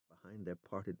behind their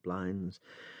parted blinds,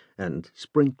 and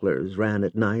sprinklers ran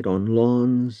at night on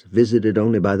lawns visited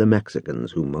only by the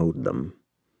Mexicans who mowed them.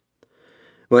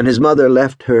 When his mother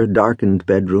left her darkened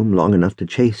bedroom long enough to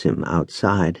chase him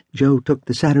outside, Joe took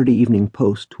the Saturday Evening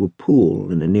Post to a pool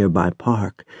in a nearby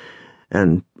park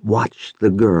and watched the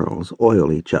girls oil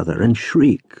each other and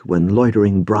shriek when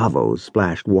loitering bravos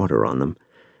splashed water on them.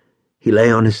 He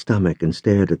lay on his stomach and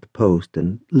stared at the post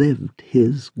and lived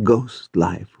his ghost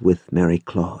life with Mary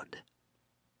Claude.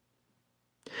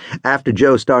 After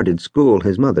Joe started school,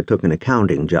 his mother took an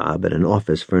accounting job at an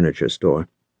office furniture store.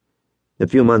 A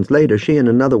few months later, she and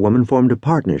another woman formed a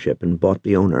partnership and bought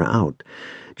the owner out.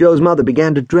 Joe's mother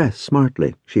began to dress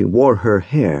smartly. She wore her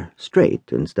hair straight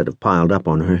instead of piled up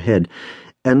on her head,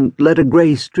 and let a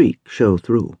gray streak show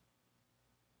through.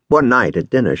 One night at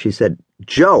dinner, she said,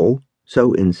 "Joe,"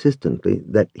 so insistently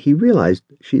that he realized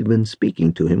she'd been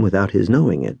speaking to him without his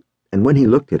knowing it, and when he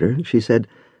looked at her, she said,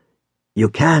 "You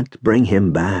can't bring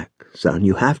him back, son.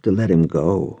 You have to let him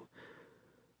go."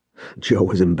 Joe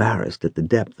was embarrassed at the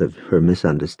depth of her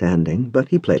misunderstanding, but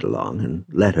he played along and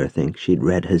let her think she'd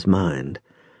read his mind.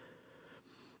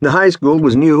 The high school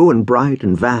was new and bright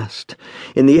and vast.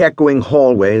 In the echoing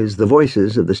hallways, the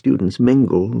voices of the students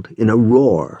mingled in a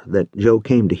roar that Joe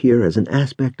came to hear as an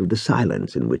aspect of the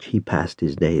silence in which he passed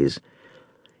his days.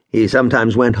 He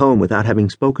sometimes went home without having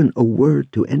spoken a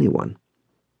word to anyone.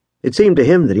 It seemed to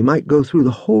him that he might go through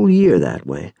the whole year that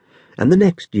way, and the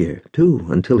next year, too,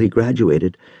 until he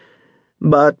graduated.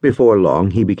 But before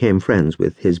long he became friends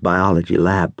with his biology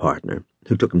lab partner,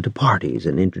 who took him to parties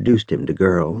and introduced him to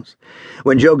girls.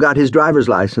 When Joe got his driver's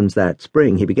license that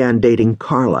spring, he began dating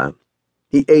Carla.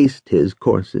 He aced his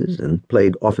courses and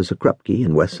played Officer Krupke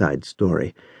in West Side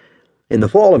Story. In the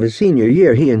fall of his senior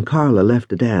year, he and Carla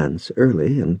left a dance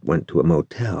early and went to a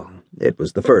motel. It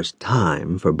was the first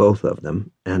time for both of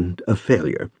them, and a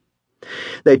failure.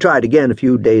 They tried again a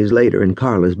few days later in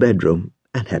Carla's bedroom,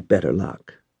 and had better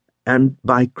luck. And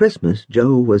by Christmas,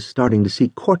 Joe was starting to see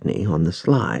Courtney on the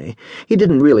sly. He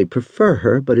didn't really prefer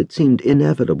her, but it seemed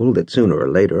inevitable that sooner or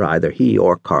later either he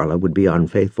or Carla would be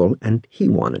unfaithful, and he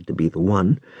wanted to be the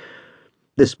one.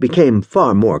 This became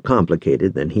far more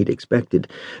complicated than he'd expected.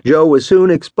 Joe was soon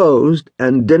exposed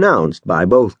and denounced by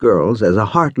both girls as a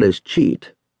heartless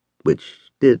cheat, which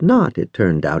did not, it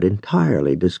turned out,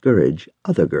 entirely discourage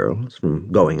other girls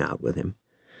from going out with him.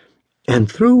 And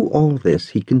through all this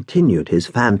he continued his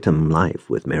phantom life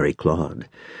with Mary Claude.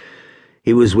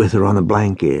 He was with her on a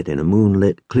blanket in a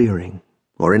moonlit clearing,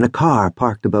 or in a car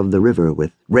parked above the river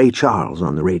with Ray Charles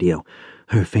on the radio,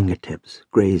 her fingertips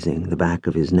grazing the back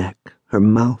of his neck, her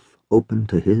mouth open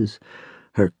to his,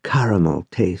 her caramel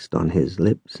taste on his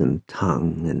lips and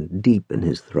tongue and deep in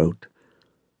his throat.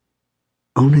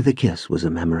 Only the kiss was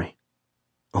a memory.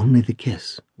 Only the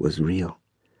kiss was real.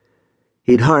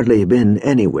 He'd hardly been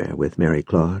anywhere with Mary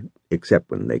Claude,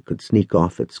 except when they could sneak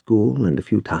off at school and a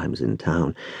few times in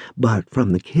town. But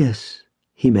from the kiss,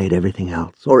 he made everything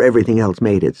else, or everything else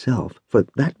made itself, for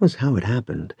that was how it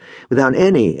happened. Without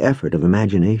any effort of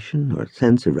imagination or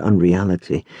sense of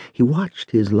unreality, he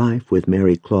watched his life with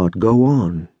Mary Claude go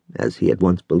on, as he had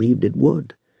once believed it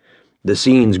would. The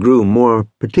scenes grew more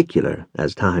particular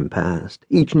as time passed,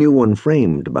 each new one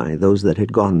framed by those that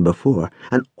had gone before,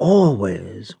 and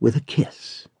always with a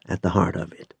kiss at the heart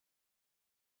of it.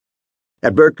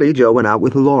 At Berkeley, Joe went out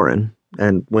with Lauren,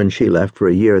 and when she left for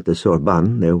a year at the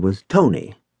Sorbonne, there was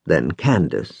Tony, then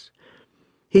Candace.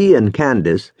 He and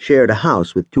Candace shared a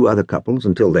house with two other couples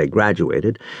until they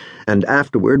graduated, and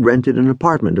afterward rented an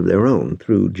apartment of their own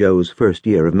through Joe's first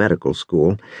year of medical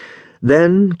school.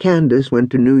 Then Candace went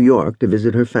to New York to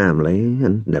visit her family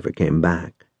and never came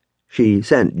back. She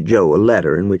sent Joe a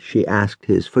letter in which she asked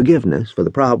his forgiveness for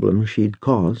the problems she'd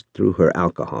caused through her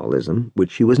alcoholism,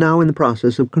 which she was now in the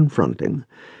process of confronting.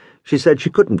 She said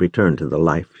she couldn't return to the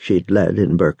life she'd led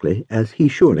in Berkeley, as he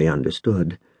surely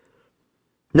understood.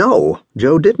 No,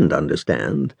 Joe didn't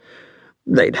understand.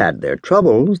 They'd had their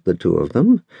troubles, the two of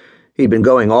them. He'd been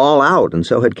going all out, and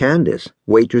so had Candace,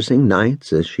 waitressing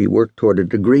nights as she worked toward a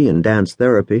degree in dance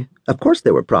therapy. Of course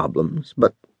there were problems,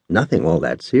 but nothing all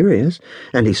that serious,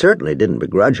 and he certainly didn't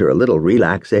begrudge her a little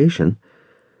relaxation.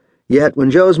 Yet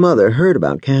when Joe's mother heard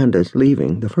about Candace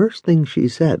leaving, the first thing she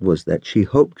said was that she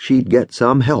hoped she'd get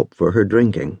some help for her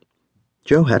drinking.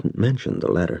 Joe hadn't mentioned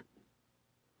the letter.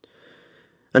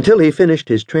 Until he finished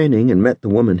his training and met the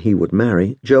woman he would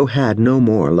marry, Joe had no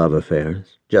more love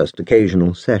affairs, just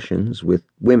occasional sessions with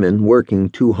women working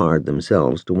too hard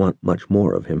themselves to want much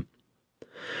more of him.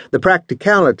 The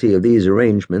practicality of these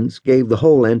arrangements gave the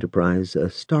whole enterprise a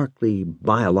starkly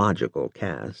biological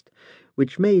cast,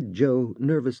 which made Joe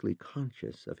nervously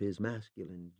conscious of his masculine